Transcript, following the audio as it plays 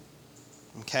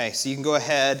Okay, so you can go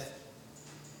ahead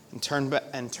and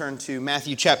turn to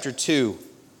Matthew chapter 2.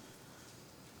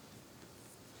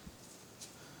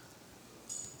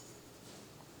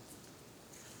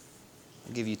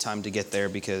 I'll give you time to get there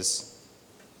because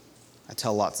I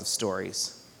tell lots of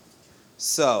stories.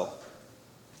 So,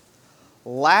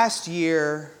 last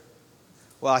year,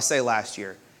 well, I say last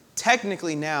year.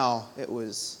 Technically now it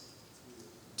was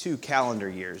 2 calendar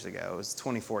years ago. It was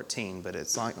 2014, but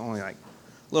it's only a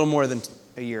little more than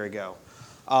a year ago.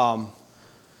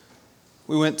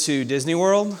 We went to Disney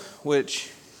World, which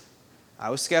I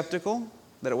was skeptical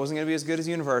that it wasn't going to be as good as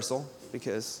Universal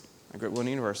because I grew up going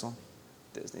to Universal.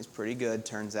 Disney's pretty good,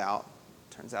 turns out.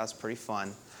 Turns out it's pretty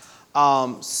fun.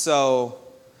 So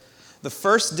the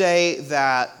first day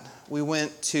that we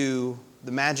went to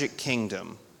the Magic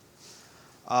Kingdom,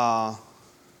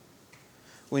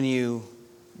 when you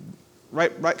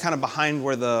right kind of behind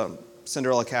where the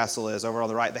Cinderella Castle is, over on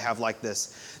the right, they have like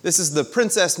this. This is the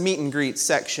princess meet and greet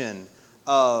section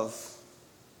of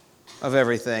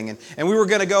everything. And we were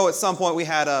going to go at some point. We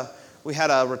had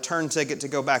a return ticket to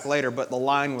go back later, but the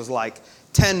line was like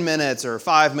 10 minutes or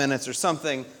 5 minutes or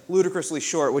something ludicrously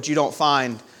short, which you don't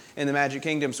find in the Magic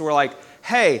Kingdom. So we're like,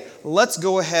 hey, let's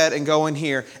go ahead and go in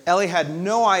here. Ellie had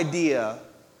no idea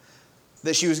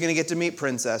that she was going to get to meet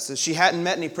princesses. She hadn't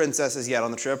met any princesses yet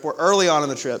on the trip. We're early on in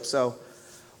the trip, so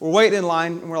we're waiting in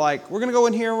line, and we're like, we're going to go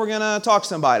in here, we're going to talk to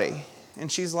somebody.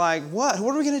 And she's like, what?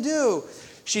 What are we going to do?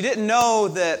 She didn't know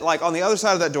that, like, on the other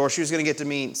side of that door, she was going to get to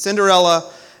meet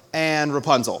Cinderella and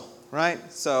Rapunzel, right?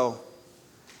 So,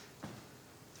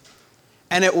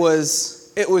 and it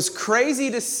was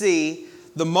crazy to see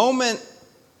the moment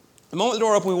the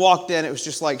door opened, we walked in, it was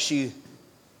just like she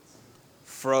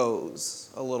froze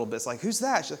a little bit. It's like, who's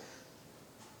that? She's like,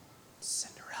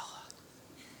 Cinderella.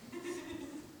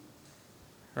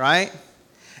 Right?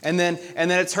 And then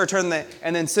it's her turn,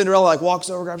 and then Cinderella like walks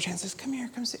over, grabs her hand, and says, "Come here,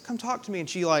 come talk to me." And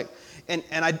she like, and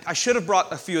I should have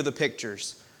brought a few of the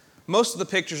pictures. Most of the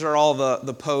pictures are all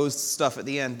the posed stuff at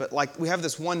the end, but like we have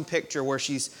this one picture where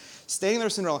she's standing there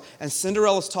with Cinderella, and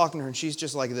Cinderella's talking to her, and she's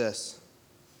just like this.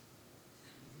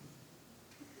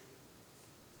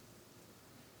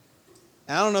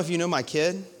 And I don't know if you know my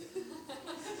kid.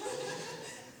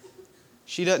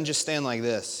 She doesn't just stand like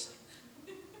this,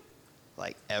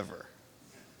 like ever.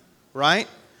 Right?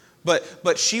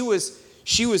 But she was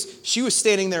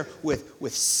standing there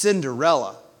with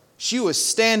Cinderella. She was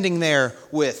standing there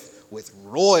with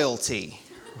royalty.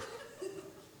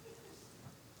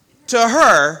 To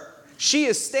her, she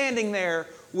is standing there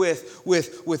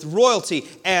with royalty,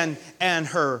 and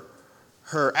her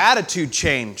attitude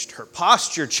changed, her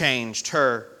posture changed,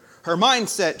 her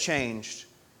mindset changed.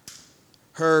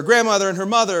 Her grandmother and her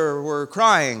mother were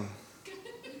crying.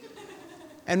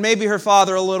 And maybe her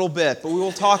father a little bit, but we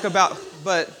will talk about,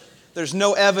 but there's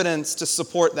no evidence to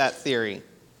support that theory.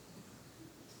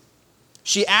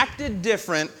 She acted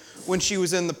different when she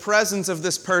was in the presence of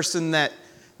this person that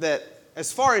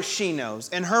as far as she knows,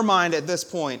 in her mind at this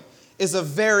point, is a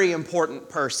very important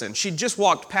person. She just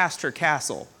walked past her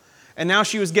castle, and now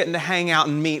she was getting to hang out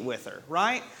and meet with her,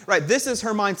 right? Right, this is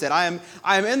her mindset.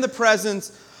 I am in the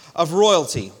presence of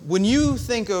royalty. When you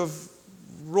think of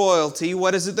royalty,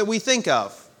 what is it that we think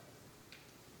of?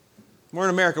 We're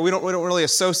in America. We don't really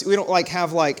associate. We don't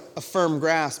have a firm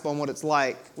grasp on what it's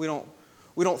like. We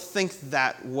don't think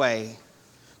that way.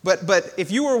 But if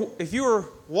you were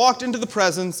walked into the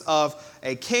presence of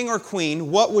a king or queen,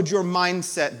 what would your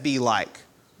mindset be like?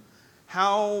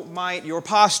 How might your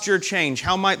posture change?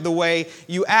 How might the way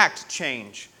you act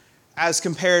change as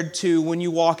compared to when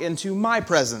you walk into my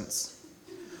presence?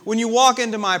 When you walk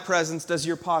into my presence, does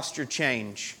your posture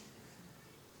change?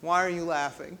 Why are you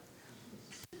laughing?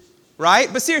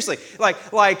 Right? But seriously,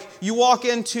 like you walk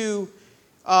into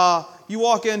a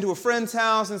friend's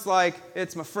house and it's like,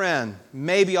 it's my friend.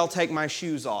 Maybe I'll take my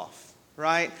shoes off,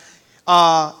 right?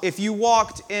 If you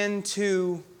walked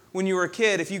into, when you were a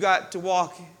kid, if you got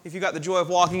the joy of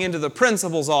walking into the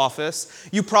principal's office,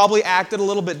 you probably acted a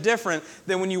little bit different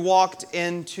than when you walked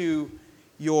into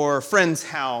your friend's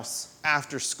house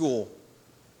after school.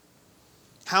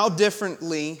 How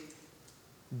differently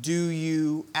do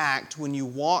you act when you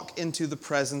walk into the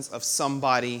presence of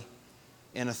somebody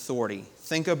in authority?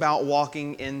 Think about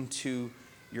walking into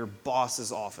your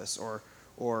boss's office,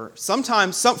 or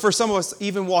sometimes, for some of us,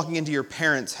 even walking into your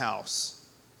parents' house.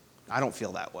 I don't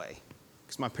feel that way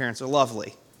because my parents are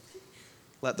lovely.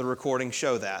 Let the recording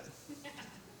show that.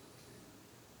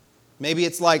 Maybe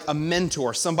it's like a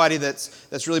mentor, somebody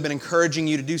that's really been encouraging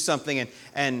you to do something,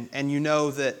 and you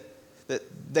know that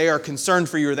that they are concerned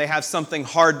for you or they have something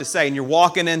hard to say, and you're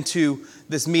walking into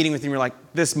this meeting with them, you're like,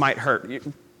 this might hurt.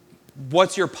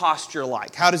 What's your posture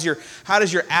like? How does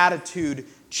your attitude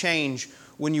change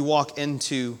when you walk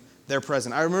into their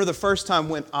presence? I remember the first time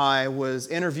when I was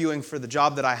interviewing for the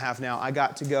job that I have now, I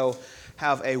got to go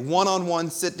have a one-on-one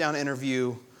sit-down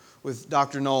interview with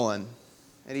Dr. Nolan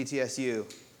at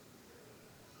ETSU.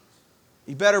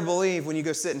 You better believe when you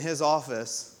go sit in his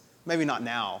office, maybe not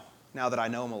now that I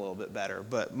know him a little bit better,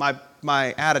 but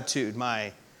my attitude,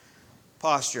 my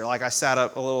posture, like I sat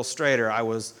up a little straighter, I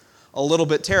was a little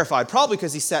bit terrified, probably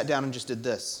because he sat down and just did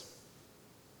this.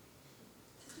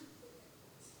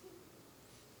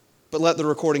 But let the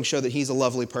recording show that he's a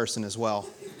lovely person as well.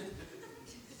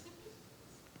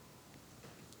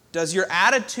 Does your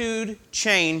attitude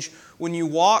change when you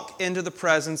walk into the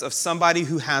presence of somebody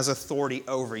who has authority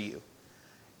over you?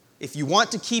 If you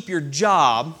want to keep your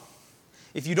job,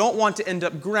 if you don't want to end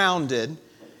up grounded,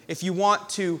 if you want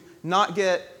to not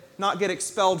get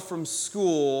expelled from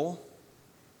school,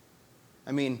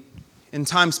 I mean, in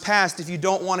times past, if you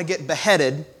don't want to get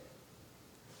beheaded,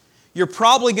 you're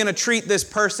probably going to treat this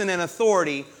person in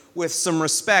authority with some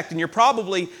respect, and you're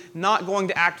probably not going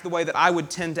to act the way that I would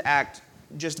tend to act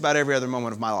just about every other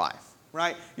moment of my life,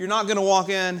 right? You're not going to walk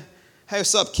in, hey,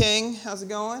 what's up, King? How's it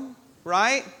going?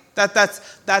 Right?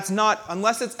 That's not,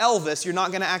 unless it's Elvis, you're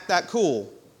not going to act that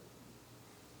cool.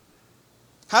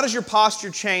 How does your posture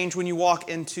change when you walk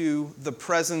into the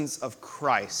presence of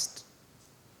Christ?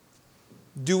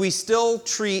 Do we still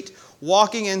treat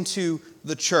walking into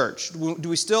the church, do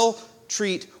we still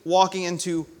treat walking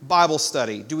into Bible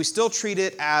study, do we still treat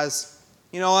it as,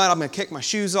 you know what, I'm going to kick my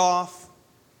shoes off,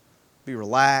 be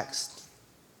relaxed,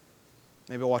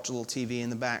 maybe I'll watch a little TV in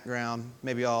the background,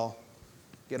 maybe I'll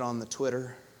get on the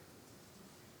Twitter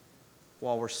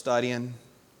while we're studying?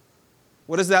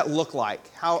 What does that look like?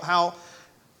 How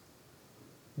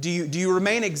do you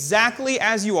remain exactly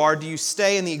as you are? Do you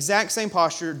stay in the exact same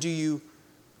posture?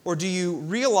 Or do you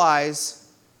realize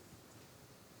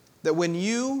that when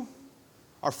you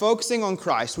are focusing on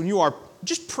Christ, when you are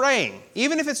just praying,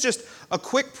 even if it's just a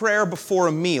quick prayer before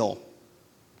a meal,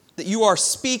 that you are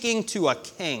speaking to a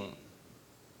king?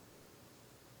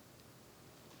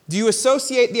 Do you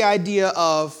associate the idea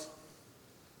of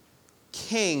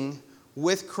king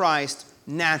with Christ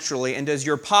naturally? And does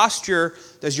your posture,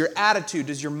 does your attitude,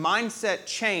 does your mindset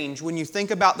change when you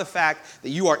think about the fact that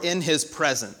you are in His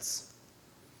presence?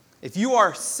 If you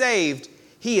are saved,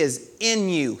 He is in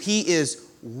you. He is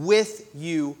with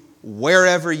you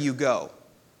wherever you go.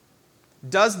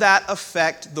 Does that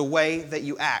affect the way that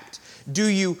you act? Do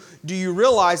you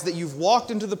realize that you've walked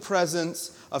into the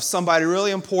presence of somebody really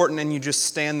important and you just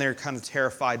stand there kind of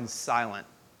terrified and silent,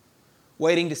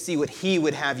 waiting to see what He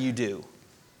would have you do?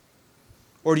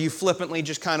 Or do you flippantly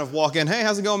just kind of walk in, hey,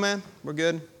 how's it going, man? We're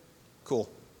good? Cool.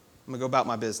 I'm going to go about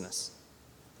my business.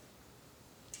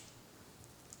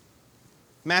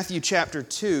 Matthew chapter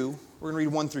 2, we're going to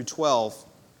read 1 through 12.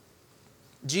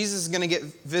 Jesus is going to get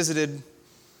visited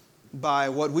by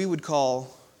what we would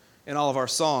call, in all of our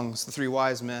songs, the three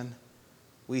wise men,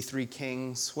 we three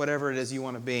kings, whatever it is you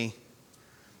want to be.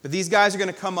 But these guys are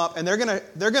going to come up and they're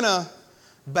going to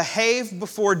behave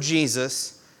before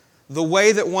Jesus the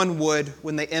way that one would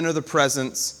when they enter the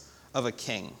presence of a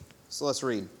king. So let's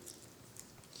read.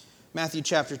 Matthew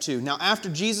chapter 2. Now after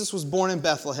Jesus was born in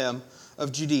Bethlehem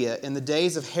of Judea in the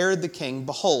days of Herod the king,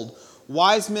 behold,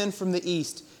 wise men from the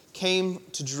east came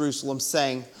to Jerusalem,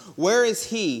 saying, where is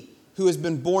he who has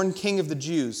been born King of the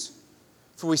Jews?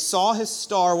 For we saw his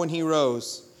star when he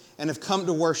rose, and have come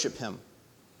to worship him.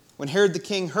 When Herod the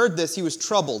king heard this, he was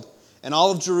troubled, and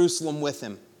all of Jerusalem with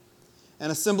him.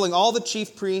 And assembling all the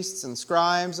chief priests and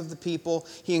scribes of the people,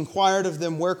 he inquired of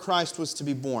them where Christ was to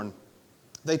be born.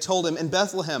 They told him, in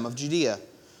Bethlehem of Judea,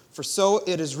 for so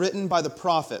it is written by the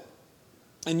prophet,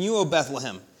 and you, O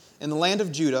Bethlehem, in the land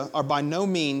of Judah, are by no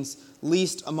means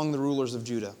least among the rulers of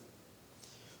Judah.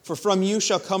 For from you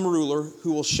shall come a ruler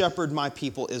who will shepherd my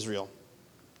people Israel.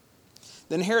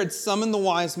 Then Herod summoned the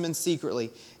wise men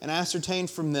secretly and ascertained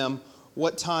from them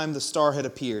what time the star had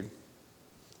appeared.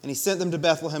 And he sent them to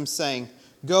Bethlehem, saying,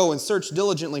 go and search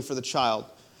diligently for the child,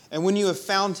 and when you have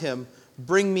found him,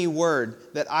 bring me word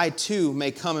that I too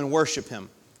may come and worship him.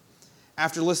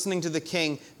 After listening to the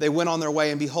king, they went on their way,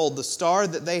 and behold, the star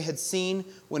that they had seen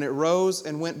when it rose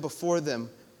and went before them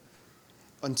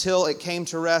until it came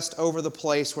to rest over the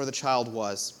place where the child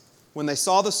was. When they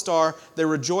saw the star, they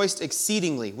rejoiced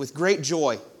exceedingly with great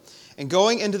joy. And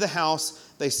going into the house,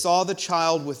 they saw the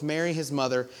child with Mary his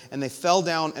mother, and they fell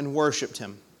down and worshipped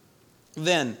him.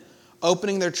 Then,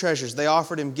 opening their treasures, they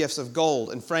offered him gifts of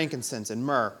gold and frankincense and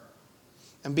myrrh.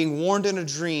 And being warned in a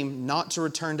dream not to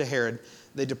return to Herod,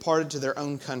 they departed to their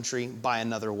own country by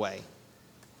another way.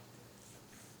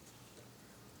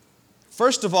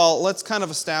 First of all, let's kind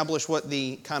of establish what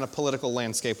the kind of political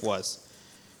landscape was.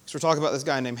 So we're talking about this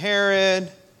guy named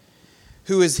Herod.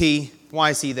 Who is he? Why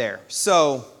is he there?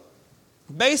 So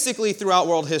basically throughout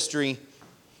world history,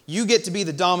 you get to be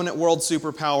the dominant world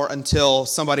superpower until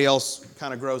somebody else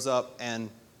kind of grows up and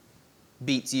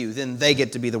beats you. Then they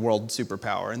get to be the world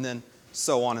superpower, and then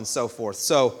so on and so forth.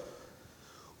 So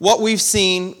what we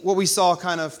saw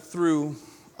kind of through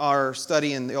our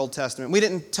study in the Old Testament, we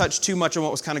didn't touch too much on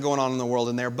what was kind of going on in the world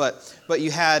in there, but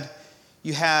you had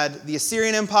the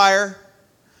Assyrian Empire,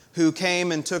 who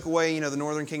came and took away, the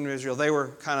northern kingdom of Israel. They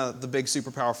were kind of the big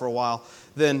superpower for a while.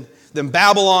 Then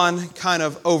Babylon kind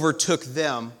of overtook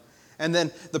them. And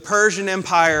then the Persian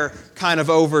Empire kind of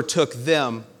overtook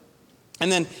them.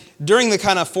 And then during the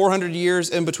kind of 400 years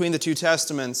in between the two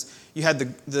testaments, you had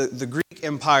the Greek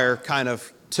Empire kind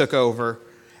of took over.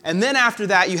 And then after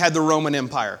that, you had the Roman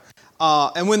Empire.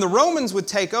 And when the Romans would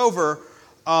take over,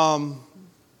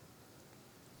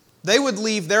 they would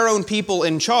leave their own people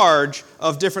in charge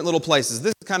of different little places.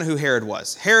 This is kind of who Herod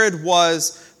was. Herod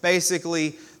was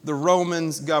basically the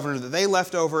Romans' governor that they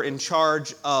left over in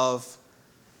charge of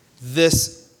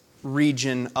this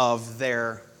region of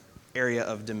their area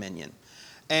of dominion.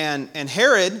 And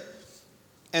Herod,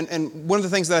 and one of the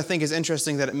things that I think is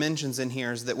interesting that it mentions in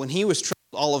here is that when he was troubled,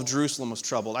 all of Jerusalem was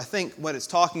troubled. I think what it's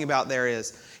talking about there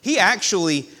is he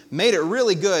actually made it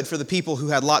really good for the people who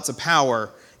had lots of power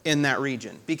in that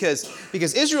region. Because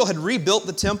Israel had rebuilt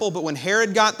the temple, but when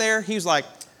Herod got there, he was like,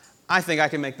 I think I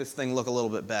can make this thing look a little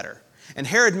bit better. And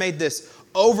Herod made this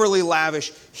overly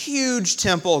lavish, huge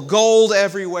temple, gold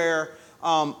everywhere,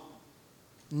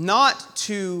 not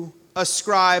to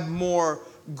ascribe more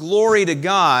glory to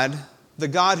God, the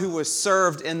God who was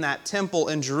served in that temple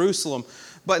in Jerusalem,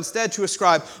 but instead to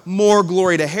ascribe more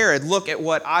glory to Herod. Look at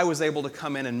what I was able to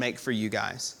come in and make for you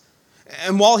guys.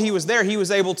 And while he was there, he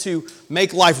was able to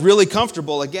make life really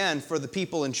comfortable, again, for the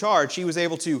people in charge. He was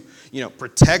able to,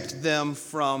 protect them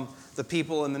from the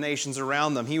people and the nations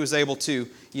around them. He was able to,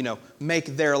 make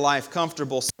their life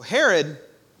comfortable. So Herod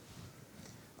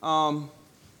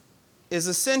is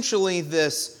essentially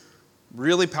this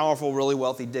really powerful, really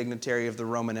wealthy dignitary of the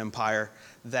Roman Empire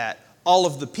that all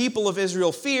of the people of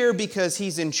Israel fear because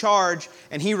he's in charge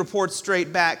and he reports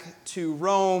straight back to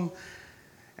Rome.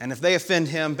 And if they offend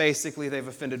him, basically they've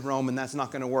offended Rome, and that's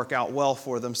not going to work out well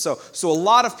for them. So a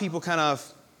lot of people kind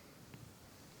of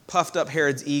puffed up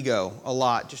Herod's ego a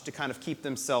lot just to kind of keep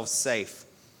themselves safe.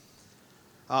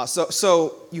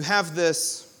 So you have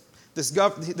this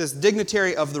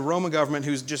dignitary of the Roman government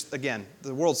who's just, again,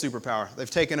 the world superpower. They've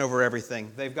taken over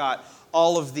everything. They've got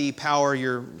all of the power.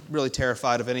 You're really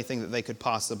terrified of anything that they could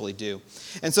possibly do.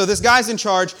 And so this guy's in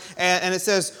charge, and it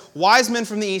says, wise men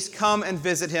from the east come and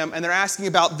visit him, and they're asking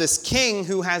about this king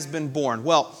who has been born.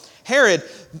 Well, Herod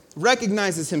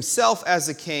recognizes himself as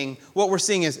a king. What we're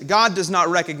seeing is God does not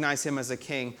recognize him as a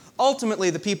king.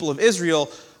 Ultimately, the people of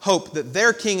Israel hope that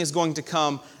their king is going to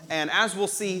come. And as we'll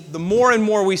see, the more and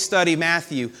more we study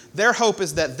Matthew, their hope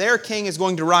is that their king is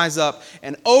going to rise up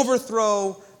and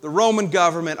overthrow the Roman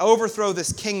government, overthrow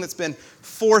this king that's been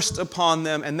forced upon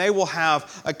them, and they will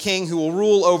have a king who will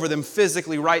rule over them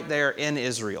physically right there in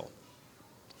Israel.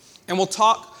 And we'll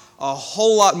talk a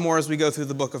whole lot more as we go through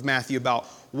the book of Matthew about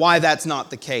why that's not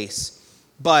the case.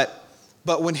 But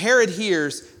when Herod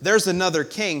hears there's another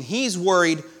king, he's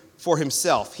worried for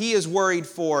himself. He is worried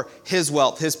for his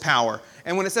wealth, his power.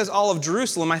 And when it says all of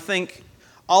Jerusalem, I think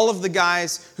all of the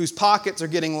guys whose pockets are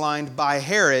getting lined by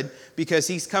Herod because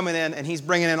he's coming in and he's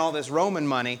bringing in all this Roman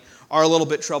money are a little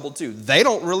bit troubled too. They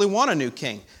don't really want a new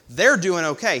king. They're doing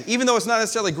okay. Even though it's not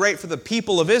necessarily great for the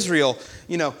people of Israel,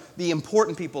 the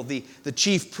important people, the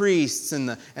chief priests and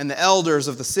the elders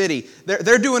of the city,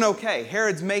 they're doing okay.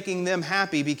 Herod's making them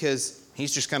happy because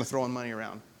he's just kind of throwing money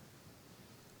around.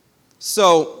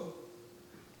 So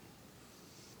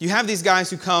you have these guys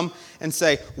who come and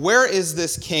say, where is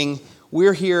this king?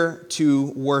 We're here to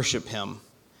worship him.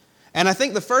 And I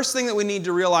think the first thing that we need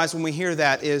to realize when we hear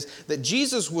that is that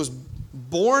Jesus was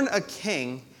born a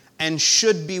king and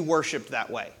should be worshiped that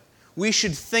way. We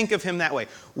should think of him that way.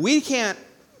 When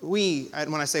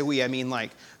I say we, I mean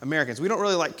like Americans. We don't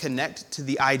really connect to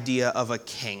the idea of a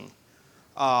king.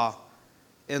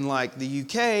 In the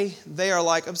UK, they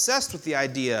are obsessed with the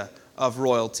idea of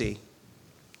royalty.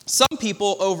 Some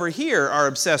people over here are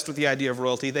obsessed with the idea of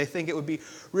royalty. They think it would be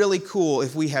really cool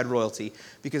if we had royalty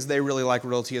because they really like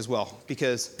royalty as well.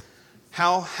 Because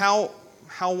how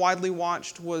widely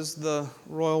watched was the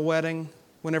royal wedding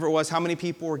whenever it was? How many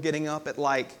people were getting up at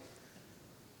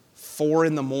 4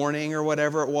 in the morning or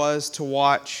whatever it was to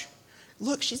watch.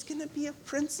 Look, she's going to be a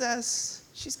princess.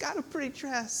 She's got a pretty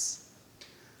dress.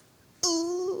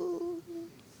 Ooh.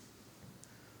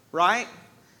 Right?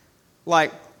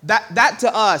 Like, that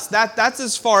to us, that's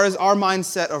as far as our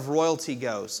mindset of royalty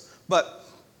goes. But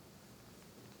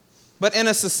in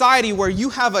a society where you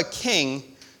have a king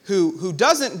who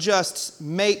doesn't just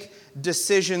make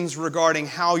decisions regarding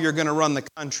how you're going to run the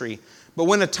country, but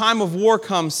when a time of war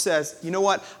comes, says, you know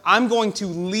what, I'm going to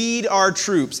lead our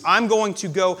troops. I'm going to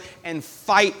go and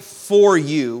fight for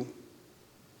you.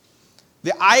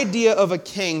 The idea of a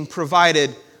king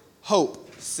provided hope,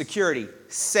 security,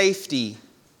 safety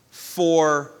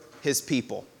for his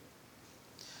people.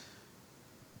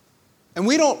 And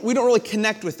we don't really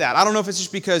connect with that. I don't know if it's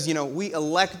just because, we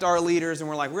elect our leaders and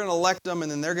we're like, we're going to elect them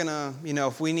and then they're going to,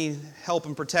 if we need help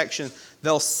and protection,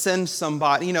 they'll send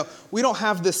somebody. We don't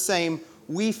have the same,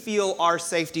 we feel our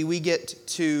safety, we get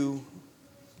to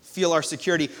feel our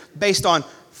security based on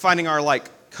finding our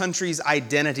country's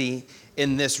identity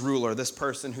in this ruler, this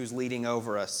person who's leading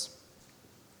over us.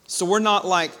 So we're not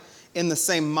in the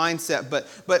same mindset,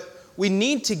 but we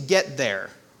need to get there.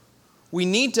 We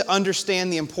need to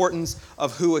understand the importance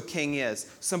of who a king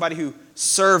is. Somebody who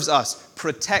serves us,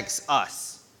 protects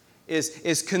us,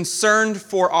 is concerned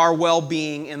for our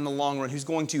well-being in the long run, who's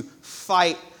going to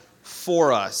fight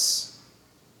for us.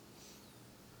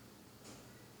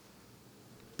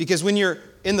 Because when you're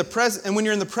in the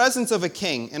presence of a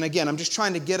king, and again, I'm just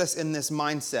trying to get us in this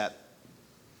mindset,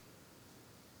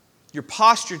 your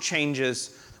posture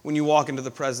changes when you walk into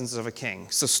the presence of a king.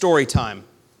 So story time.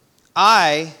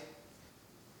 I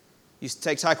used to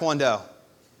take Taekwondo.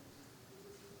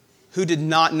 Who did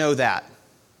not know that?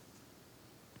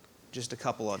 Just a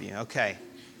couple of you. Okay.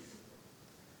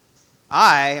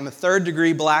 I am a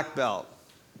 3rd-degree black belt.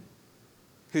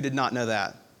 Who did not know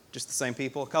that? Just the same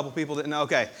people? A couple people didn't know?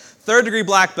 Okay. 3rd-degree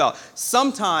black belt.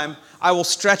 Sometime I will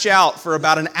stretch out for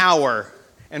about an hour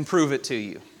and prove it to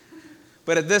you.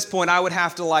 But at this point, I would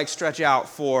have to stretch out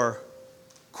for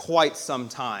quite some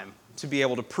time to be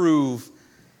able to prove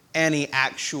any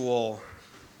actual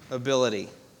ability.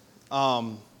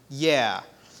 So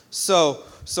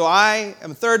I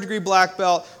am a 3rd-degree black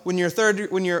belt. When you're a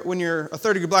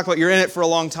 3rd-degree black belt, you're in it for a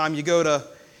long time. You go to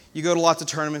lots of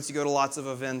tournaments. You go to lots of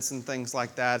events and things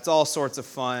like that. It's all sorts of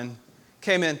fun.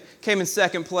 Came in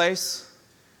 2nd place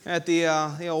at the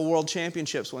old World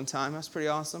Championships one time. That's pretty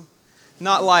awesome.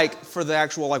 Not for the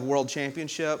actual World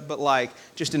Championship, but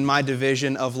just in my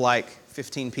division of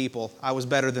 15 people. I was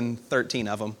better than 13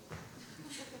 of them.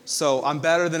 So I'm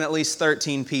better than at least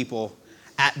 13 people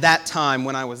at that time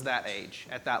when I was that age,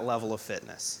 at that level of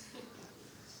fitness,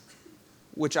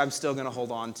 which I'm still going to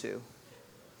hold on to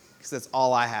because that's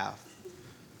all I have.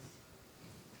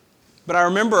 But I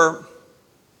remember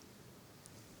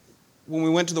when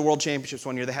we went to the World Championships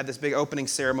one year, they had this big opening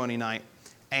ceremony night,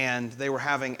 and they were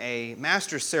having a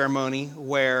master's ceremony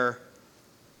where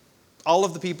all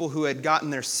of the people who had gotten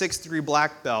their 6th-degree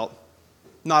black belt,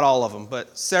 not all of them,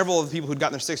 but several of the people who'd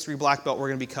gotten their 6th-degree black belt were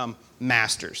going to become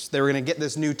masters. They were going to get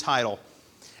this new title.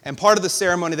 And part of the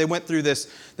ceremony, they went through this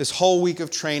whole week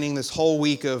of training, this whole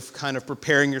week of kind of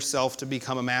preparing yourself to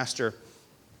become a master.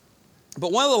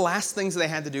 But one of the last things they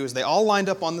had to do is they all lined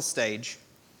up on the stage,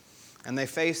 and they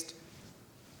faced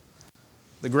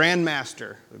the Grand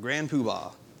Master, the Grand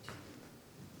Poobah.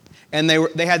 And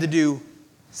they had to do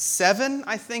 7,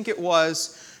 I think it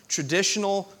was,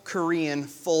 traditional Korean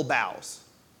full bows.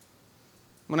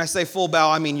 When I say full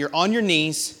bow, I mean you're on your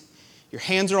knees, your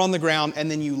hands are on the ground, and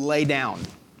then you lay down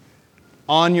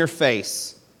on your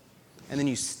face, and then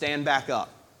you stand back up,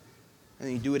 and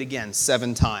then you do it again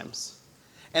 7 times.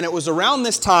 And it was around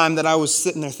this time that I was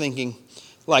sitting there thinking,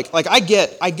 I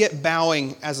get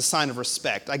bowing as a sign of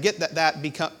respect. I get that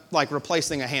become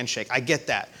replacing a handshake. I get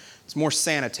that. It's more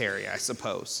sanitary, I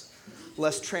suppose.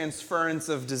 Less transference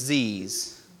of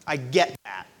disease. I get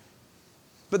that.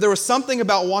 But there was something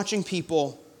about watching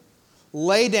people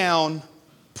lay down,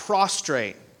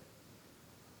 prostrate,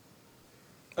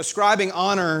 ascribing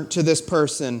honor to this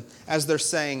person as they're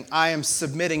saying, I am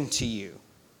submitting to you,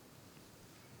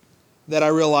 that I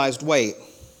realized, wait,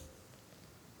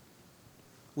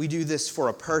 we do this for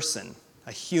a person,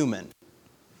 a human,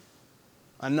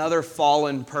 another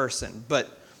fallen person.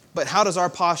 But how does our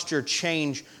posture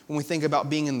change when we think about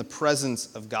being in the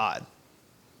presence of God?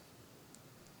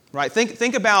 Right?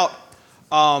 Think about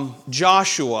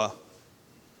Joshua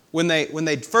when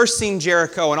they'd first seen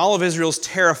Jericho and all of Israel's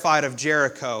terrified of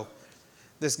Jericho.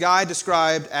 This guy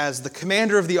described as the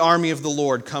commander of the army of the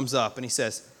Lord comes up and he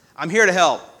says, I'm here to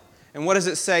help. And what does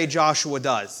it say Joshua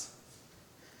does?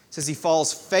 It says he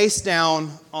falls face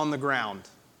down on the ground.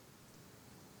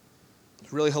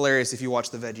 It's really hilarious if you watch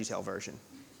the VeggieTale version.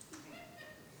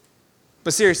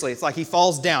 But seriously, it's like he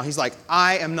falls down. He's like,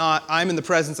 I'm in the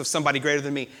presence of somebody greater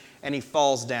than me. And he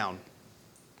falls down.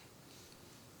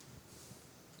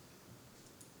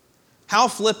 How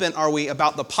flippant are we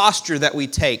about the posture that we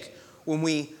take when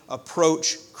we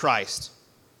approach Christ?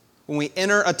 When we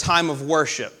enter a time of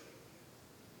worship?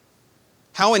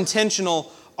 How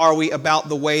intentional are we about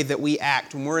the way that we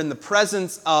act when we're in the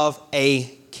presence of a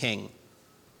king?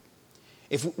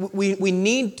 If we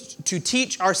need to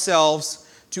teach ourselves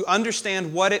to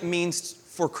understand what it means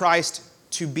for Christ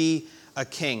to be a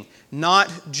king.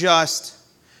 Not just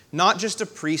a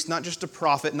priest, not just a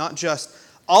prophet, not just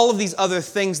all of these other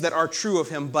things that are true of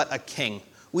him, but a king.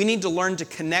 We need to learn to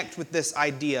connect with this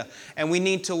idea, and we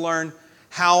need to learn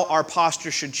how our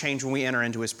posture should change when we enter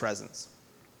into his presence.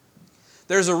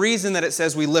 There's a reason that it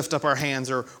says we lift up our hands,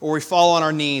 or we fall on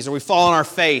our knees, or we fall on our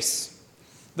face.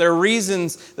 There are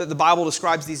reasons that the Bible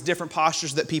describes these different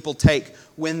postures that people take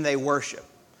when they worship.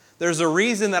 There's a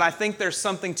reason that I think there's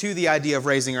something to the idea of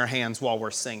raising our hands while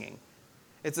we're singing.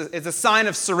 It's a sign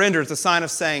of surrender. It's a sign of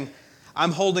saying,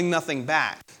 I'm holding nothing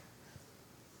back.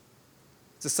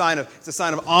 It's a sign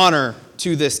of honor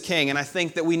to this king. And I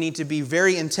think that we need to be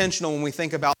very intentional when we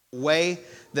think about the way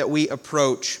that we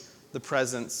approach the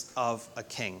presence of a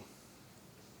king.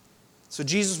 So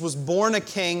Jesus was born a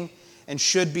king and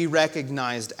should be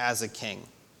recognized as a king.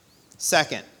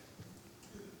 Second,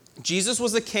 Jesus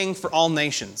was a king for all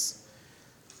nations.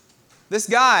 These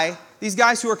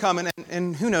guys who are coming,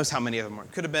 and who knows how many of them were.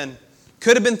 Could have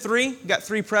been 3. You got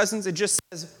 3 presents. It just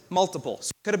says multiple. So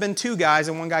it could have been 2 guys,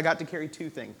 and one guy got to carry 2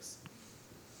 things.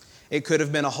 It could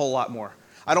have been a whole lot more.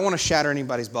 I don't want to shatter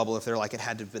anybody's bubble if they're like, it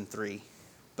had to have been 3.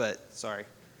 But, sorry.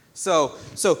 So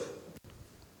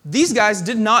these guys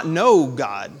did not know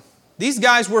God. These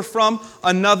guys were from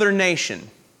another nation.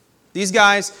 These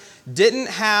guys didn't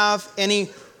have any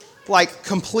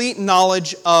complete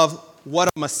knowledge of what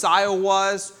a Messiah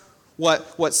was,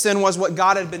 what sin was, what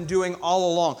God had been doing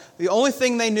all along. The only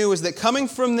thing they knew is that coming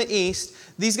from the east,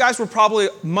 these guys were probably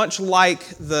much like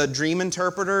the dream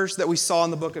interpreters that we saw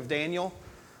in the book of Daniel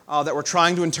that were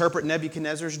trying to interpret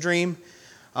Nebuchadnezzar's dream.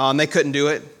 They couldn't do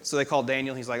it, so they called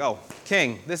Daniel. He's like, oh,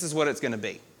 king, this is what it's going to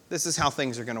be. This is how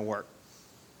things are going to work.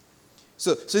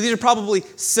 So these are probably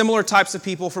similar types of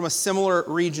people from a similar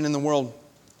region in the world.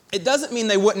 It doesn't mean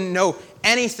they wouldn't know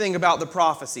anything about the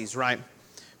prophecies, right?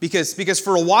 Because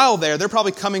for a while there, they're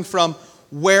probably coming from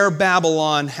where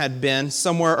Babylon had been,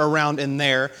 somewhere around in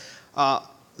there.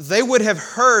 They would have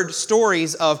heard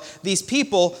stories of these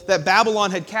people that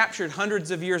Babylon had captured hundreds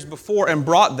of years before and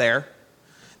brought there.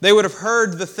 They would have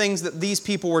heard the things that these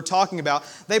people were talking about.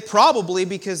 They probably,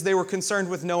 because they were concerned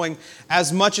with knowing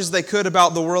as much as they could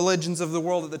about the religions of the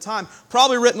world at the time,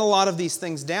 probably written a lot of these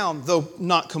things down, though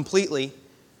not completely.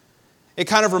 It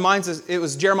kind of reminds us, it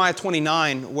was Jeremiah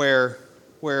 29 where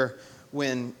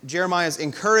when Jeremiah is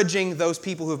encouraging those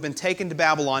people who have been taken to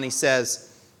Babylon, he says,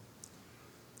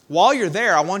 while you're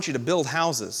there, I want you to build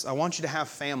houses. I want you to have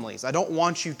families. I don't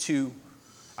want you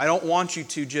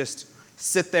to just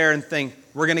sit there and think,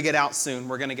 we're going to get out soon,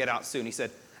 we're going to get out soon. He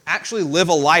said, actually live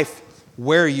a life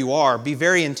where you are. Be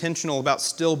very intentional about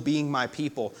still being my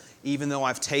people, even though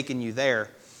I've taken you there.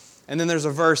 And then there's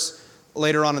a verse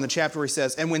later on in the chapter where he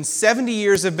says, and when 70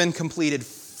 years have been completed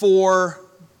for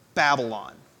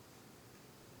Babylon,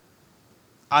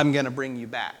 I'm going to bring you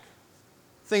back.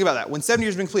 Think about that. When 70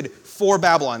 years have been completed for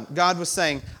Babylon, God was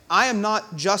saying, I am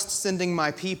not just sending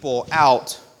my people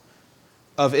out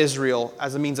of Israel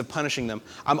as a means of punishing them.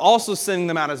 I'm also sending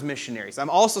them out as missionaries. I'm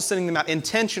also sending them out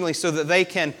intentionally so that they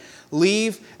can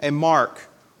leave a mark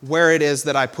where it is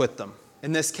that I put them.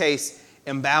 In this case,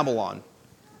 in Babylon.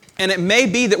 And it may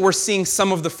be that we're seeing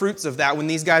some of the fruits of that when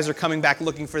these guys are coming back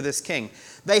looking for this king.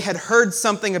 They had heard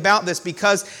something about this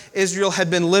because Israel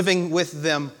had been living with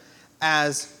them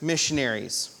as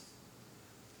missionaries.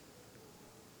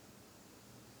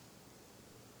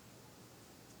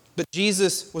 But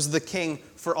Jesus was the king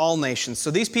for all nations. So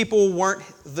these people weren't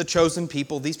the chosen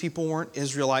people. These people weren't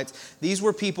Israelites. These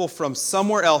were people from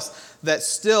somewhere else that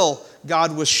still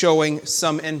God was showing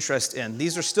some interest in.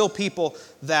 These are still people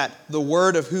that the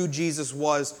word of who Jesus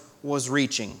was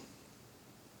reaching.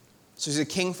 So he's a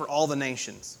king for all the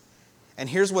nations. And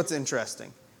here's what's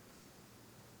interesting.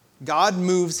 God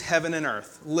moves heaven and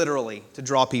earth, literally, to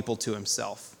draw people to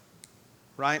himself.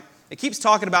 Right? It keeps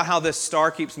talking about how this star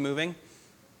keeps moving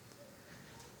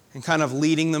and kind of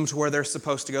leading them to where they're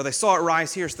supposed to go. They saw it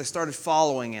rise here, so they started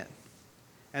following it.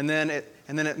 And then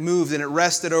it moved and it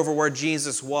rested over where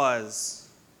Jesus was.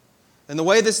 And the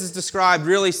way this is described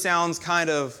really sounds kind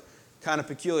of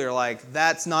peculiar, like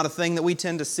that's not a thing that we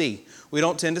tend to see. We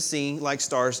don't tend to see, like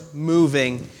stars,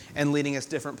 moving and leading us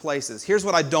different places. Here's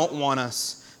what I don't want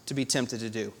us to be tempted to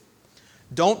do.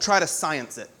 Don't try to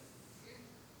science it,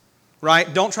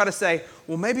 right? Don't try to say,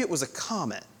 well, maybe it was a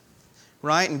comet,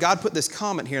 right? And God put this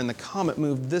comet here, and the comet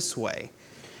moved this way.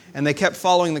 And they kept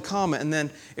following the comet, and then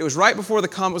it was right before the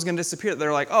comet was going to disappear that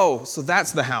they're like, oh, so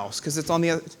that's the house, because it's on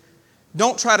the other.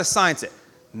 Don't try to science it.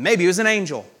 Maybe it was an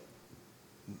angel.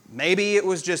 Maybe it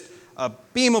was just a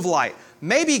beam of light.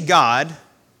 Maybe God,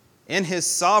 in His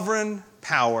sovereign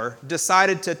power,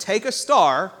 decided to take a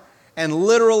star and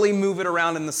literally move it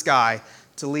around in the sky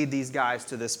to lead these guys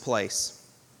to this place.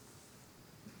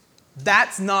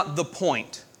 That's not the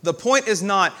point. The point is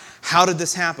not, how did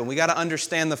this happen? We got to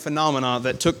understand the phenomena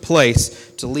that took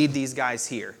place to lead these guys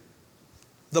here.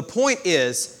 The point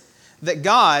is that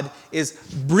God is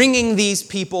bringing these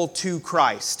people to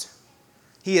Christ.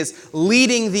 He is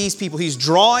leading these people. He's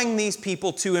drawing these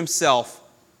people to Himself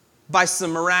by some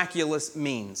miraculous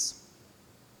means.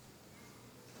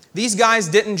 These guys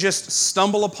didn't just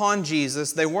stumble upon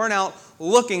Jesus. They weren't out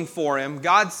looking for Him.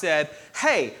 God said,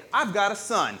 hey, I've got a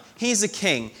son. He's a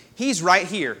king. He's right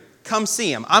here. Come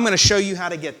see Him. I'm going to show you how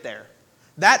to get there.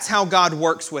 That's how God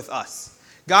works with us.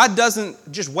 God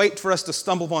doesn't just wait for us to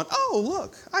stumble upon, oh,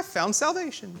 look, I found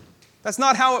salvation. That's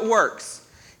not how it works.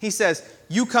 He says,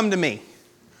 you come to me.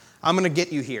 I'm going to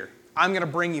get you here. I'm going to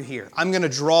bring you here. I'm going to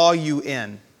draw you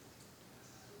in.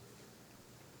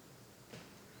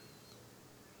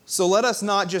 So let us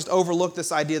not just overlook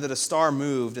this idea that a star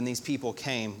moved and these people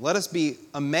came. Let us be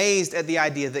amazed at the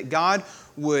idea that God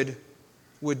would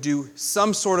do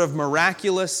some sort of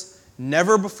miraculous,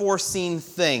 never-before-seen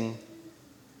thing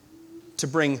to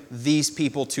bring these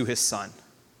people to His Son,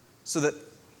 so that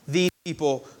these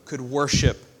people could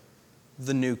worship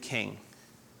the new King.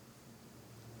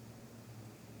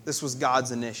 This was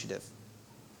God's initiative.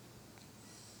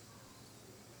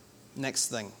 Next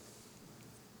thing.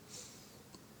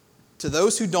 To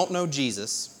those who don't know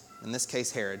Jesus, in this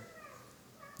case Herod,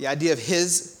 the idea of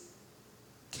His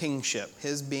kingship,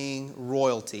 His being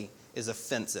royalty, is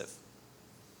offensive,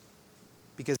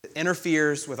 because it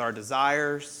interferes with our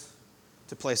desires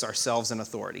to place ourselves in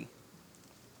authority.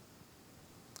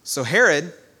 So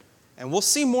Herod, and we'll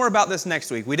see more about this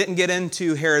next week. We didn't get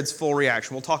into Herod's full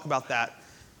reaction. We'll talk about that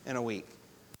in a week.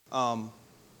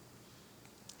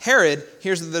 Herod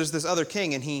hears that there's this other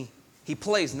king, and he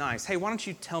plays nice. Hey, why don't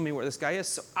you tell me where this guy is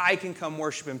so I can come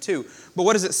worship him too? But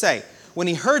what does it say? When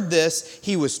he heard this,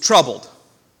 he was troubled.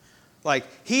 Like,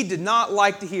 he did not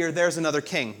like to hear there's another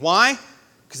king. Why?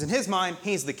 Because in his mind,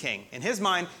 he's the king. In his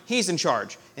mind, he's in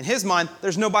charge. In his mind,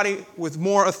 there's nobody with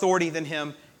more authority than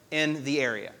him in the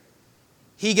area.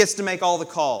 He gets to make all the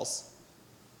calls.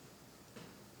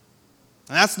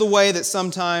 And that's the way that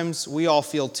sometimes we all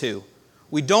feel too.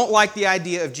 We don't like the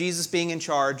idea of Jesus being in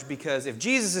charge, because if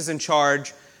Jesus is in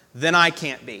charge, then I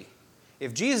can't be.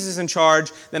 If Jesus is in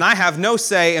charge, then I have no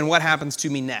say in what happens to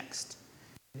me next.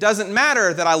 It doesn't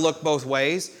matter that I look both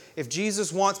ways. If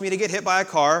Jesus wants me to get hit by a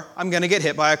car, I'm going to get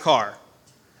hit by a car.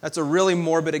 That's a really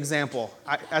morbid example.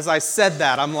 As I said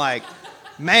that, I'm like,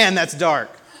 man, that's dark.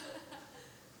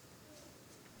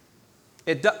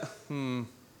 It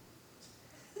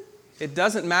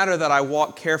doesn't matter that I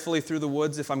walk carefully through the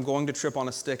woods. If I'm going to trip on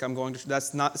a stick,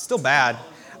 that's not, it's still bad.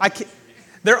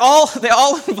 They all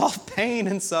involve pain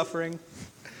and suffering.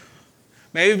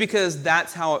 Maybe because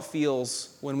that's how it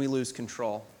feels when we lose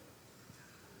control.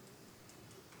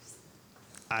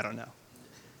 I don't know.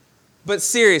 But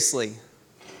seriously,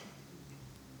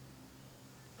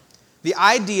 the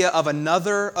idea of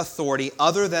another authority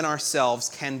other than ourselves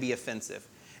can be offensive.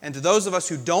 And to those of us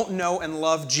who don't know and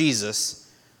love Jesus,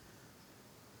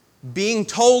 being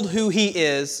told who He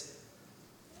is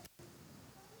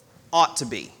ought to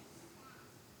be.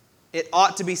 It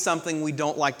ought to be something we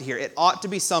don't like to hear. It ought to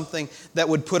be something that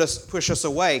would push us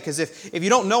away. Because if you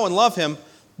don't know and love Him,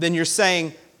 then you're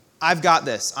saying, I've got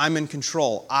this. I'm in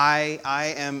control. I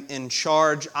am in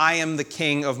charge. I am the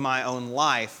king of my own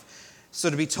life. So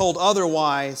to be told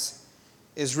otherwise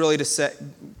is really to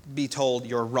be told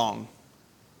you're wrong.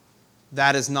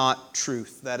 That is not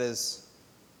truth. That's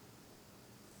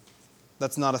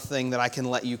not a thing that I can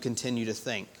let you continue to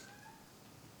think.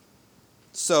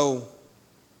 So,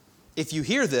 if you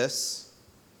hear this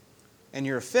and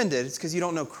you're offended, it's because you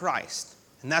don't know Christ.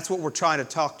 And that's what we're trying to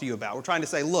talk to you about. We're trying to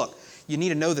say, look, you need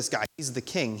to know this guy. He's the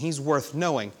king. He's worth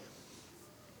knowing.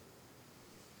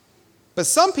 But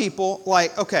some people,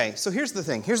 okay, so here's the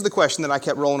thing. Here's the question that I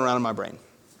kept rolling around in my brain.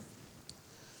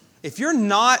 If you're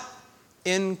not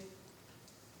in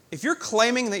if you're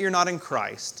claiming that you're not in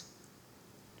Christ,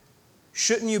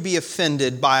 shouldn't you be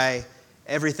offended by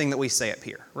everything that we say up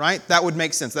here, right? That would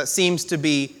make sense. There seems to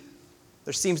be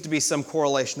some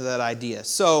correlation to that idea.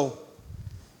 So,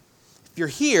 if you're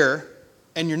here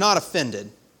and you're not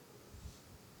offended,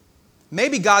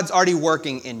 maybe God's already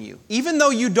working in you. Even though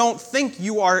you don't think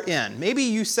you are in. Maybe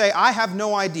you say, I have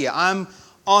no idea. I'm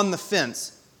on the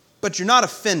fence. But you're not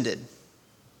offended.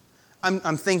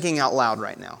 I'm thinking out loud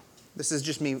right now. This is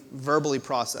just me verbally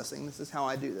processing. This is how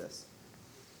I do this.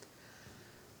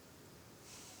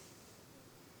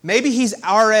 Maybe He's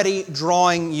already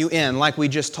drawing you in, like we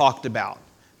just talked about.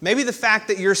 Maybe the fact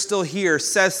that you're still here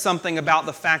says something about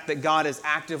the fact that God is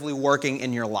actively working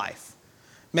in your life.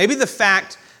 Maybe the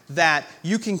fact that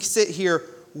you can sit here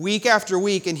week after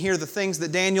week and hear the things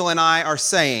that Daniel and I are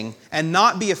saying and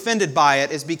not be offended by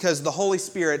it is because the Holy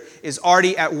Spirit is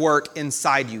already at work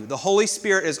inside you. The Holy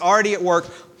Spirit is already at work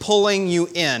pulling you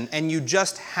in, and you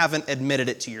just haven't admitted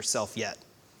it to yourself yet.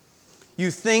 You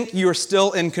think you're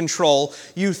still in control.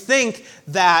 You think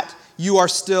that you are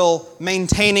still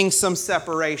maintaining some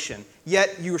separation,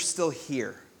 yet you're still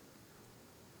here.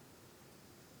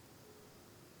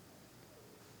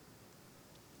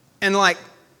 And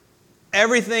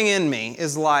everything in me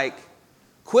is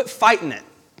quit fighting it.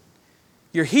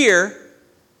 You're here,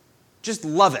 just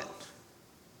love it.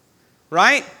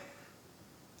 Right?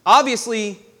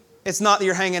 Obviously, it's not that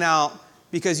you're hanging out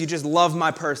because you just love my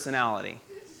personality.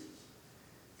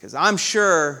 Because I'm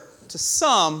sure to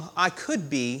some, I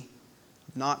could be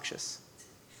obnoxious.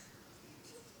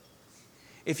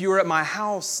 If you were at my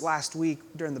house last week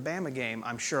during the Bama game,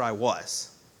 I'm sure I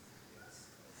was.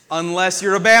 Unless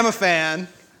you're a Bama fan.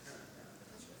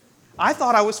 I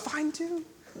thought I was fine too.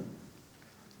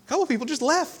 A couple of people just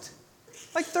left.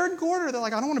 Third quarter, they're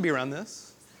like, I don't want to be around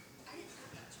this.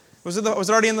 Was it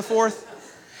already in the fourth?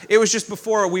 It was just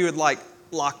before we would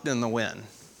locked in the win.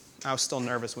 I was still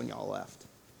nervous when y'all left.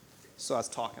 So I was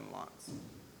talking lots.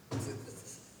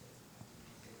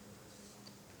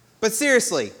 But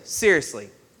seriously,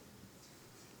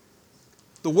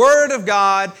 the Word of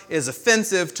God is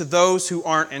offensive to those who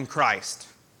aren't in Christ.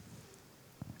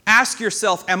 Ask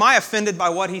yourself, am I offended by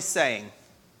what He's saying?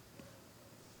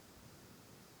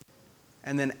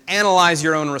 And then analyze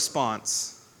your own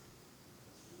response.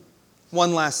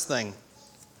 One last thing.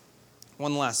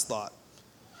 One last thought.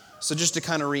 So just to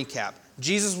kind of recap.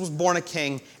 Jesus was born a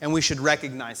king, and we should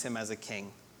recognize Him as a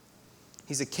king.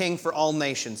 He's a king for all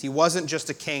nations. He wasn't just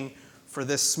a king for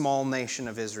this small nation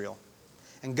of Israel.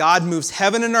 And God moves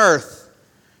heaven and earth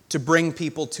to bring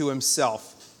people to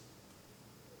Himself.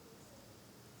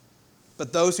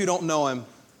 But those who don't know Him,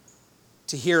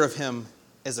 to hear of Him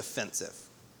is offensive.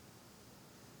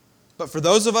 But for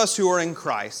those of us who are in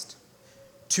Christ,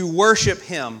 to worship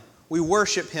Him, we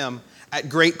worship Him at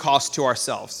great cost to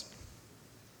ourselves.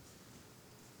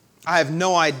 I have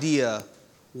no idea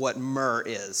what myrrh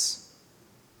is.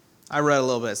 I read a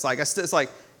little bit. It's it's a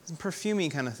perfumey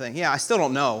kind of thing. Yeah, I still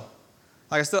don't know.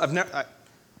 I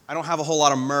don't have a whole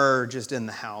lot of myrrh just in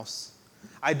the house.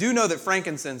 I do know that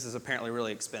frankincense is apparently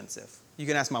really expensive. You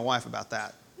can ask my wife about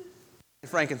that.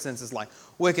 Frankincense is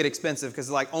wicked expensive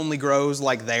because it only grows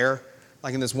there,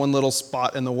 in this one little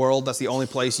spot in the world. That's the only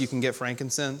place you can get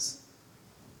frankincense.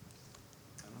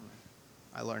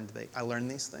 I learned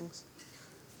these things.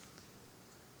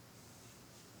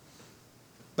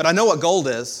 But I know what gold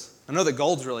is. I know that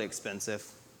gold's really expensive.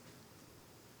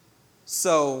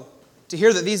 So to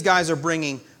hear that these guys are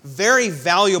bringing very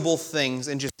valuable things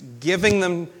and just giving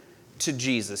them to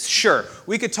Jesus. Sure,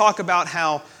 we could talk about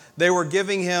how they were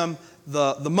giving him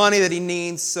the money that he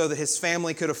needs so that his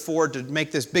family could afford to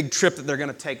make this big trip that they're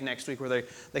going to take next week where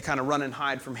they kind of run and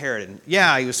hide from Herod. And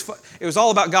yeah, it was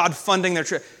all about God funding their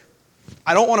trip.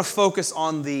 I don't want to focus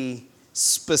on the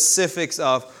specifics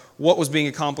of what was being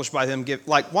accomplished by them.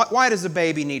 Why does a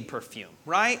baby need perfume,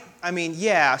 right? I mean,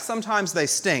 yeah, sometimes they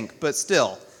stink, but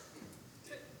still.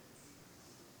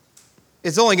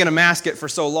 It's only going to mask it for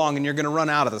so long, and you're going to run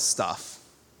out of the stuff.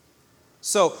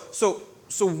 So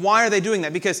why are they doing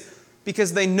that?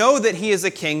 Because they know that he is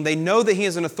a king, they know that he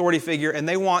is an authority figure, and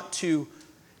they want to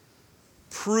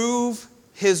prove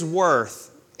his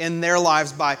worth in their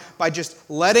lives by just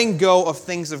letting go of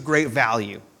things of great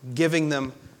value, giving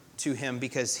them to him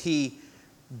because he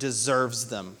deserves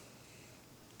them.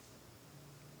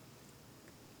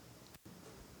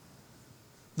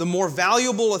 The more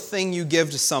valuable a thing you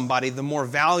give to somebody, the more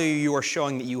value you are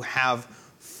showing that you have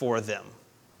for them.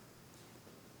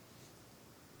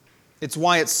 It's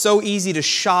why it's so easy to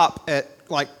shop at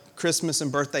Christmas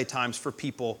and birthday times for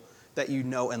people that you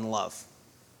know and love.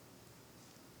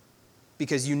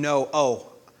 Because you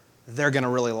know, they're going to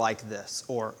really like this.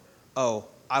 Or, oh,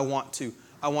 I want to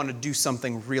do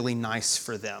something really nice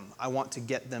for them. I want to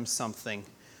get them something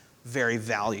very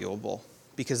valuable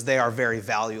because they are very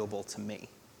valuable to me.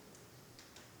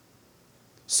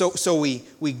 So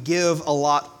we give a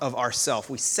lot of ourselves.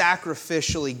 We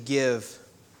sacrificially give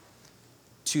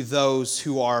to those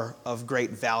who are of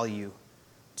great value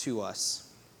to us.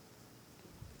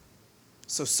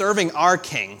 So serving our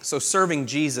King, so serving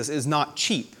Jesus is not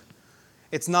cheap.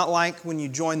 It's not like when you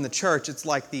join the church, it's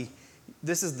like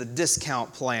this is the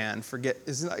discount plan.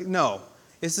 No,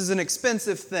 this is an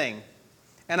expensive thing.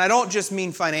 And I don't just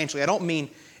mean financially. I don't mean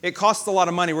it costs a lot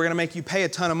of money. We're going to make you pay a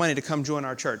ton of money to come join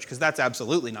our church, because that's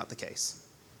absolutely not the case.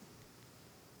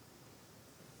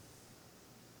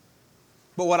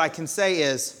 But what I can say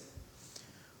is,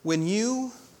 when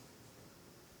you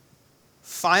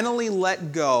finally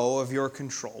let go of your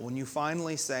control, when you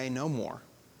finally say, no more,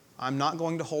 I'm not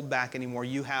going to hold back anymore,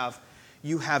 you have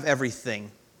everything.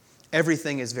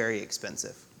 Everything is very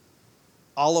expensive.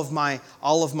 All of my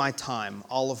time,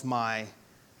 all of my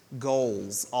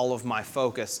goals, all of my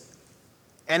focus,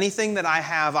 anything that I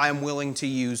have, I am willing to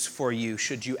use for you,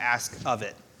 should you ask of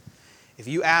it. If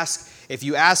you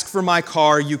ask for my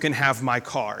car, you can have my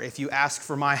car. If you ask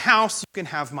for my house, you can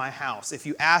have my house. If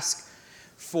you ask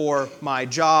for my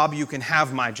job, you can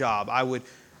have my job.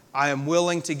 I am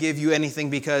willing to give you anything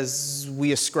because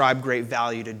we ascribe great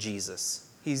value to Jesus.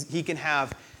 He can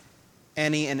have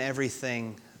any and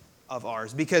everything of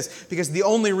ours. Because the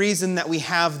only reason that we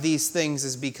have these things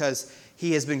is because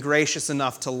He has been gracious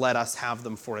enough to let us have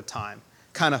them for a time.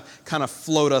 Kind of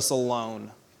float us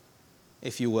alone,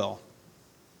 if you will.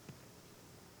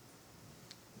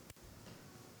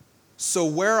 So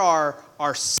where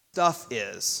our stuff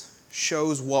is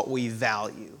shows what we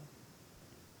value.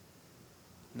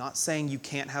 Not saying you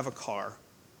can't have a car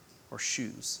or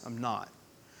shoes. I'm not.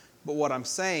 But what I'm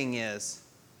saying is,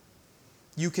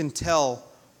 you can tell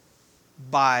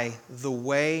by the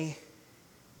way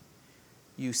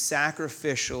you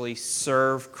sacrificially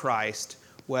serve Christ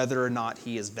whether or not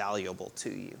He is valuable to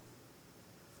you.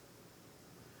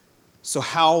 So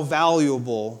how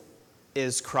valuable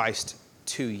is Christ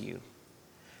to you?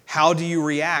 How do you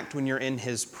react when you're in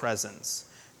His presence?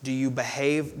 Do you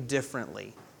behave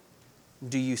differently?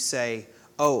 Do you say,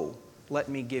 oh, let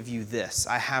me give you this.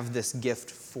 I have this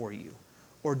gift for you.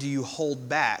 Or do you hold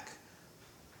back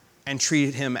and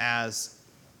treat Him as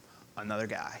another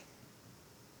guy?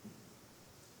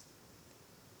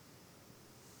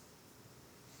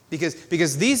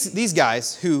 Because these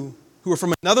guys who are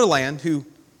from another land, who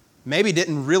maybe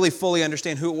didn't really fully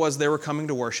understand who it was they were coming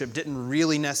to worship, didn't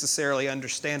really necessarily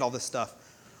understand all this stuff,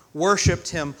 worshiped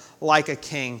Him like a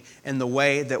king in the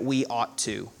way that we ought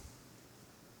to.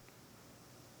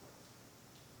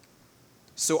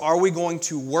 So are we going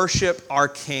to worship our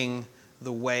King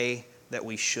the way that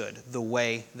we should, the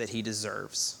way that He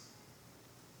deserves?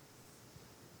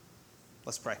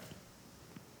 Let's pray.